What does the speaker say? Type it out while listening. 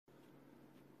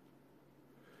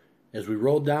As we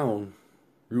rolled down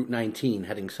Route 19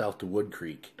 heading south to Wood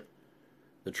Creek,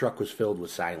 the truck was filled with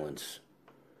silence.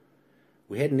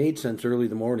 We hadn't ate since early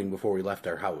the morning before we left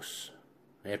our house.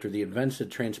 After the events had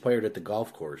transpired at the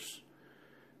golf course,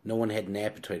 no one had an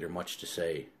appetite or much to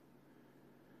say.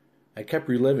 I kept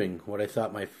reliving what I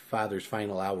thought my father's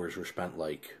final hours were spent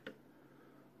like,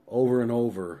 over and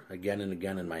over, again and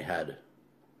again in my head.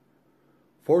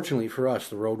 Fortunately for us,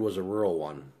 the road was a rural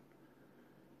one.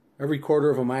 Every quarter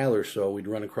of a mile or so, we'd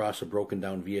run across a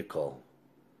broken-down vehicle.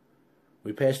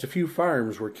 We passed a few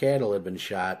farms where cattle had been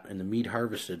shot and the meat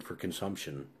harvested for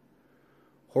consumption.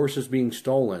 Horses being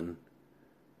stolen,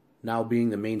 now being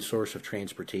the main source of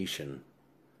transportation.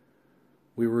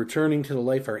 We were returning to the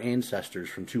life our ancestors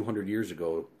from 200 years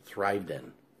ago thrived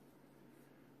in.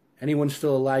 Anyone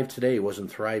still alive today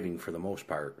wasn't thriving for the most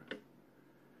part.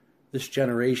 This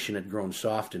generation had grown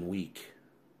soft and weak.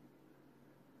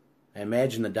 I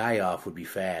imagined the die-off would be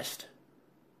fast.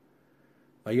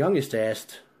 My youngest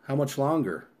asked, how much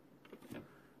longer?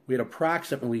 We had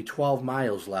approximately 12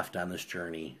 miles left on this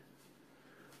journey.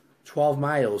 12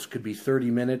 miles could be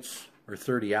 30 minutes or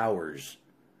 30 hours,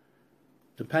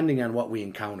 depending on what we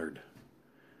encountered.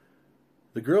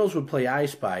 The girls would play I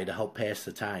Spy to help pass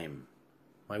the time.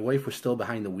 My wife was still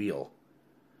behind the wheel.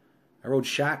 I rode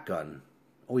shotgun,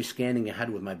 always scanning ahead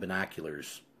with my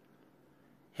binoculars.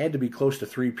 Had to be close to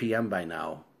 3 p.m. by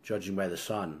now, judging by the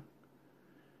sun.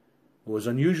 It was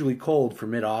unusually cold for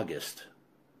mid-August.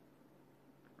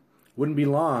 Wouldn't be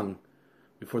long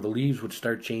before the leaves would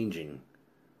start changing.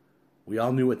 We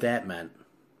all knew what that meant.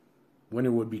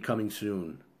 Winter would be coming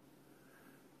soon.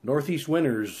 Northeast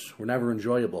winters were never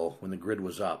enjoyable when the grid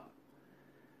was up.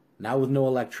 Now with no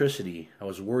electricity, I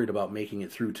was worried about making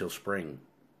it through till spring.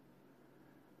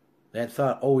 That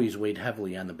thought always weighed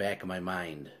heavily on the back of my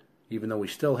mind, even though we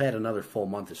still had another full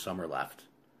month of summer left.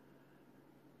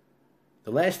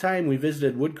 The last time we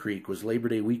visited Wood Creek was Labor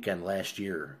Day weekend last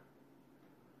year.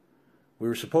 We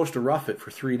were supposed to rough it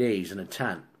for 3 days in a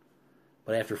tent,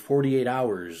 but after 48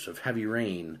 hours of heavy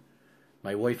rain,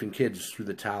 my wife and kids threw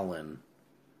the towel in.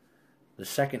 The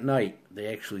second night, they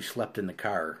actually slept in the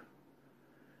car.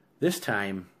 This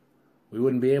time, we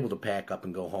wouldn't be able to pack up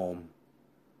and go home,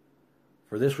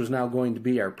 for this was now going to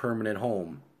be our permanent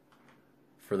home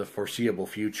for the foreseeable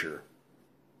future.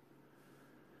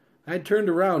 I had turned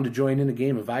around to join in a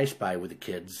game of I Spy with the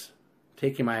kids,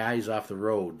 taking my eyes off the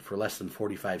road for less than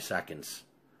 45 seconds.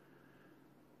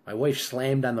 My wife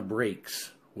slammed on the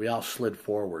brakes. We all slid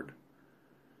forward.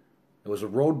 There was a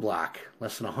roadblock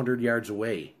less than 100 yards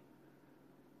away.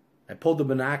 I pulled the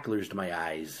binoculars to my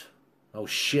eyes. Oh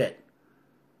shit.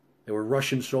 They were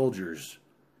Russian soldiers.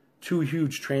 2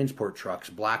 huge transport trucks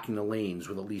blocking the lanes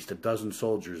with at least a dozen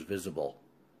soldiers visible.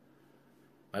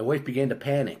 My wife began to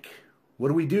panic. What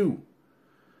do we do?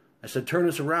 I said, turn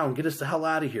us around, get us the hell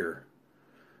out of here.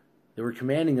 They were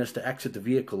commanding us to exit the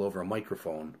vehicle over a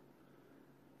microphone.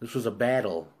 This was a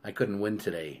battle I couldn't win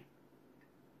today.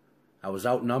 I was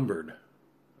outnumbered,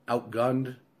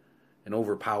 outgunned, and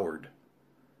overpowered.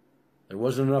 There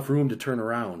wasn't enough room to turn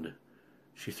around.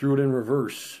 She threw it in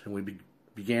reverse, and we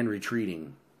began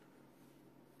retreating.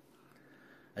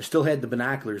 I still had the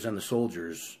binoculars on the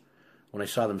soldiers when I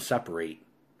saw them separate,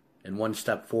 and one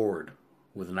stepped forward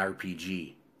with an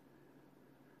RPG.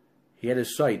 He had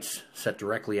his sights set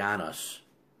directly on us.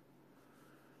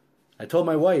 I told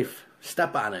my wife,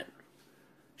 step on it.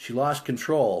 She lost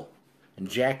control and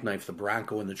jackknifed the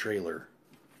Bronco in the trailer.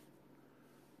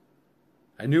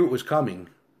 I knew it was coming.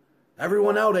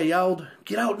 Everyone out, I yelled.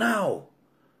 Get out now.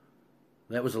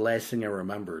 That was the last thing I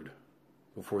remembered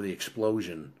before the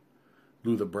explosion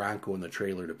blew the Bronco and the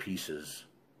trailer to pieces.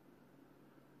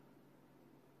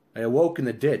 I awoke in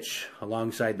the ditch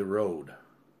alongside the road.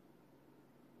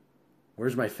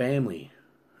 Where's my family?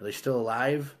 Are they still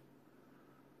alive?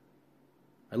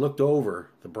 I looked over.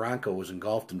 The Bronco was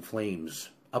engulfed in flames,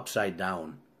 upside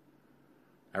down.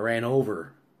 I ran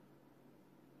over.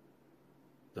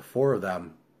 The 4 of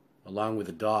them, along with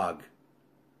the dog,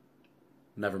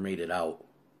 never made it out.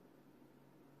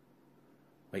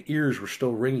 My ears were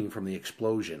still ringing from the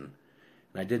explosion,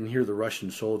 and I didn't hear the Russian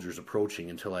soldiers approaching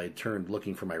until I had turned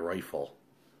looking for my rifle.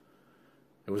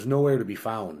 It was nowhere to be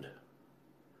found.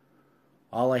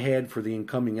 All I had for the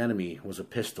incoming enemy was a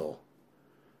pistol.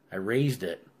 I raised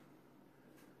it,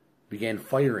 began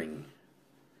firing,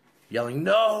 yelling,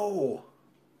 "No!"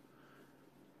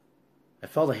 I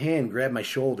felt a hand grab my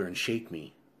shoulder and shake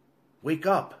me. "Wake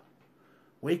up!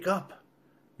 Wake up!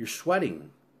 You're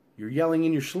sweating. You're yelling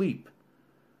in your sleep."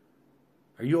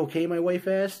 "Are you okay?" my wife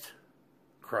asked.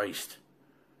 "Christ.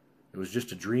 It was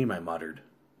just a dream," I muttered.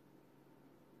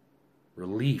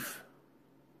 Relief.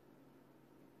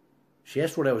 She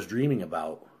asked what I was dreaming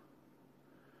about.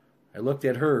 I looked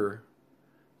at her,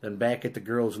 then back at the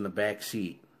girls in the back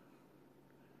seat.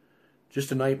 Just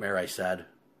a nightmare, I said.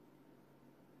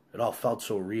 It all felt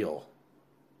so real.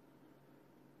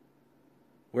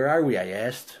 Where are we? I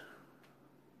asked.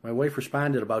 My wife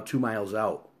responded about 2 miles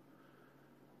out.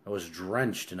 I was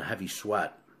drenched in a heavy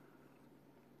sweat.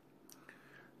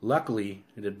 Luckily,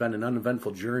 it had been an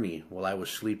uneventful journey while I was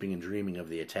sleeping and dreaming of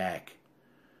the attack.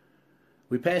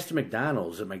 We passed a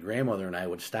McDonald's that my grandmother and I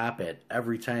would stop at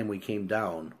every time we came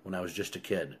down when I was just a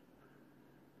kid.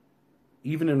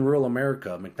 Even in rural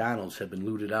America, McDonald's had been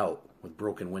looted out with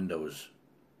broken windows.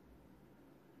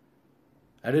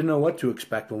 I didn't know what to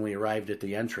expect when we arrived at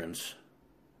the entrance.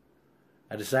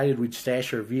 I decided we'd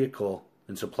stash our vehicle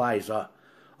and supplies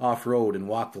off-road and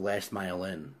walk the last mile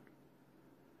in.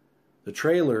 The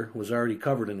trailer was already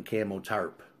covered in a camo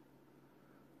tarp.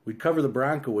 We'd cover the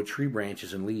Bronco with tree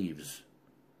branches and leaves.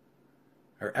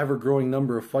 Our ever-growing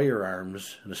number of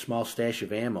firearms and a small stash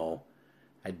of ammo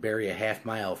I'd bury a half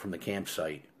mile from the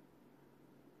campsite.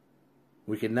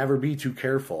 We could never be too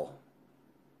careful.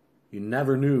 You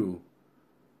never knew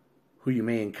who you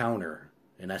may encounter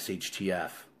in SHTF.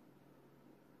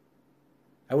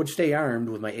 I would stay armed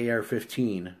with my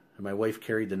AR-15, and my wife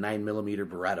carried the 9mm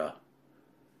Beretta.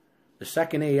 The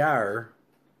second AR,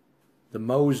 the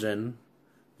Mosin,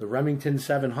 the Remington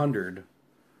 700,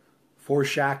 4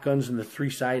 shotguns, and the 3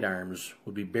 sidearms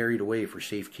would be buried away for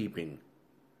safekeeping.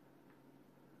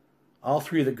 All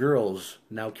 3 of the girls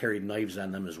now carried knives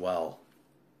on them as well.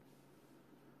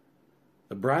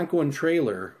 The Bronco and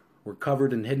trailer were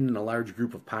covered and hidden in a large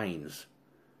group of pines.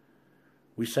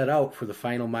 We set out for the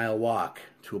final mile walk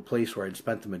to a place where I'd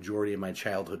spent the majority of my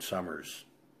childhood summers.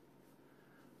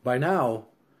 By now,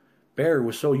 Bear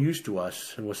was so used to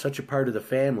us and was such a part of the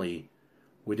family,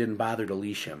 we didn't bother to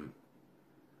leash him.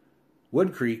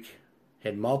 Wood Creek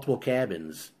had multiple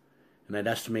cabins, and I'd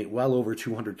estimate well over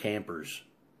 200 campers.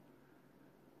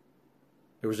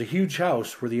 There was a huge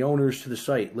house where the owners to the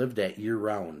site lived at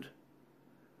year-round.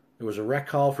 There was a rec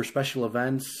hall for special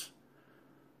events,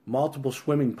 multiple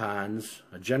swimming ponds,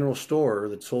 a general store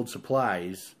that sold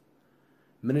supplies,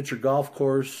 miniature golf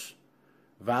course,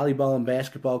 volleyball and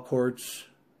basketball courts,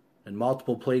 and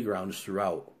multiple playgrounds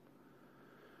throughout.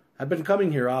 I've been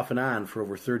coming here off and on for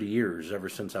over 30 years, ever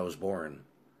since I was born.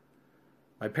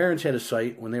 My parents had a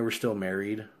site when they were still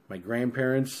married, my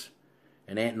grandparents,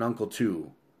 and aunt and uncle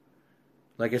too.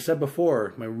 Like I said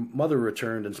before, my mother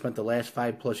returned and spent the last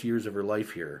 5+ years of her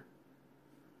life here.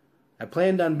 I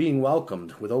planned on being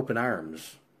welcomed with open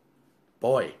arms.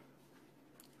 Boy,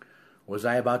 was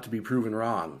I about to be proven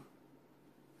wrong.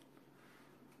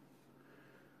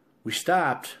 We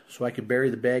stopped so I could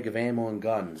bury the bag of ammo and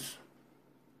guns.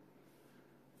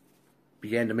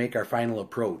 Began to make our final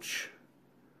approach.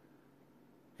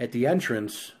 At the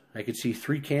entrance, I could see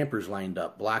 3 campers lined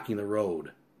up, blocking the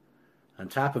road. On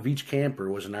top of each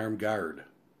camper was an armed guard.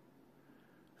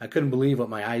 I couldn't believe what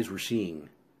my eyes were seeing.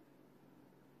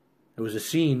 It was a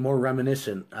scene more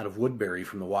reminiscent out of Woodbury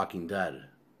from The Walking Dead.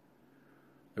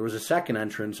 There was a second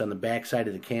entrance on the back side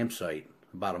of the campsite,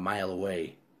 about a mile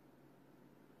away.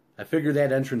 I figured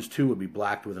that entrance too would be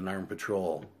blocked with an armed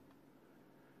patrol.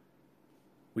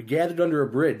 We gathered under a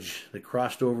bridge that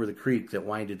crossed over the creek that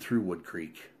winded through Wood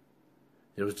Creek.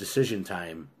 It was decision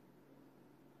time.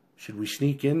 Should we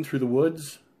sneak in through the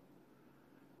woods?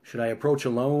 Should I approach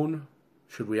alone?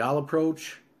 Should we all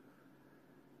approach?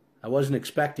 I wasn't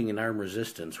expecting an armed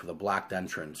resistance with a blocked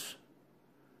entrance.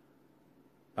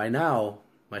 By now,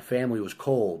 my family was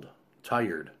cold,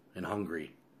 tired, and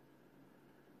hungry.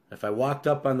 If I walked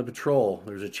up on the patrol,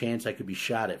 there was a chance I could be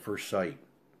shot at first sight.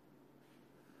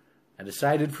 I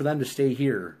decided for them to stay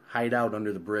here, hide out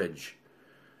under the bridge.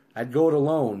 I'd go it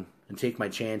alone and take my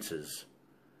chances.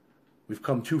 We've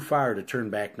come too far to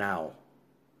turn back now.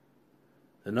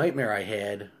 The nightmare I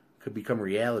had could become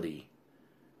reality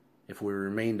if we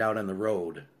remained out on the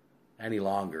road any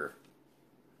longer.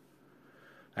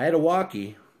 I had a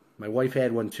walkie. My wife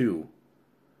had one too.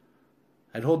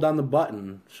 I'd hold down the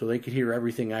button so they could hear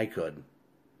everything I could.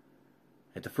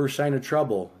 At the first sign of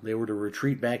trouble, they were to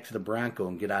retreat back to the Bronco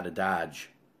and get out of Dodge.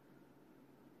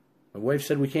 My wife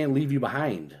said, "We can't leave you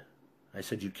behind." I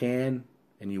said, "You can,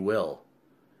 and you will.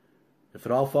 If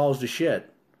it all falls to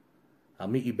shit, I'll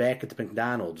meet you back at the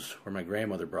McDonald's where my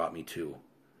grandmother brought me to.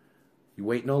 You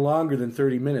wait no longer than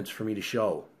 30 minutes for me to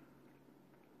show.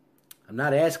 I'm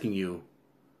not asking you,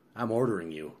 I'm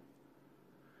ordering you."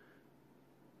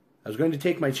 I was going to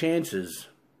take my chances,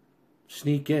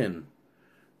 sneak in,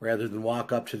 rather than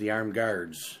walk up to the armed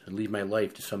guards and leave my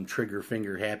life to some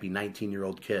trigger-finger-happy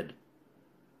 19-year-old kid.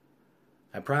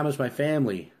 I promised my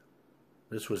family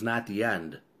this was not the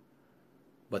end,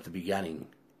 but the beginning.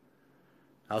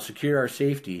 I'll secure our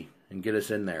safety and get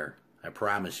us in there, I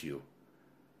promise you.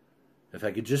 If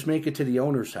I could just make it to the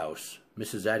owner's house,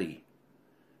 Mrs. Eddy,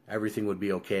 everything would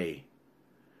be okay.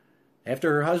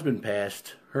 After her husband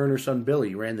passed, her and her son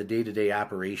Billy ran the day-to-day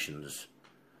operations.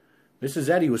 Mrs.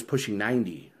 Eddy was pushing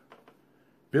 90.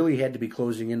 Billy had to be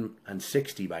closing in on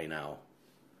 60 by now.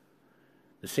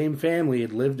 The same family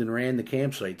had lived and ran the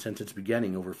campsite since its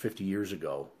beginning over 50 years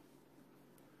ago.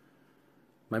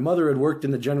 My mother had worked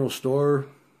in the general store.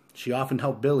 She often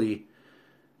helped Billy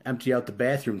empty out the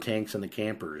bathroom tanks on the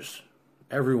campers.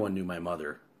 Everyone knew my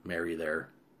mother, Mary, there.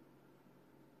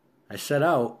 I set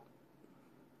out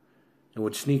and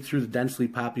would sneak through the densely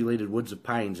populated woods of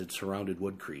pines that surrounded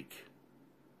Wood Creek.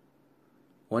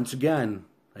 Once again,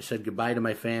 I said goodbye to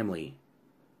my family,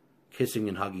 kissing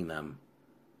and hugging them.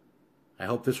 I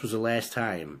hoped this was the last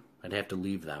time I'd have to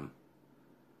leave them.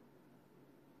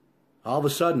 All of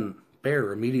a sudden,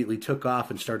 Bear immediately took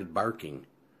off and started barking.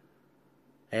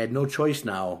 I had no choice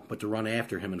now but to run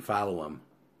after him and follow him.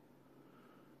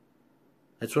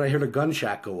 That's when I heard a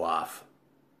gunshot go off.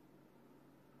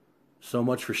 So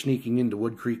much for sneaking into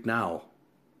Wood Creek now.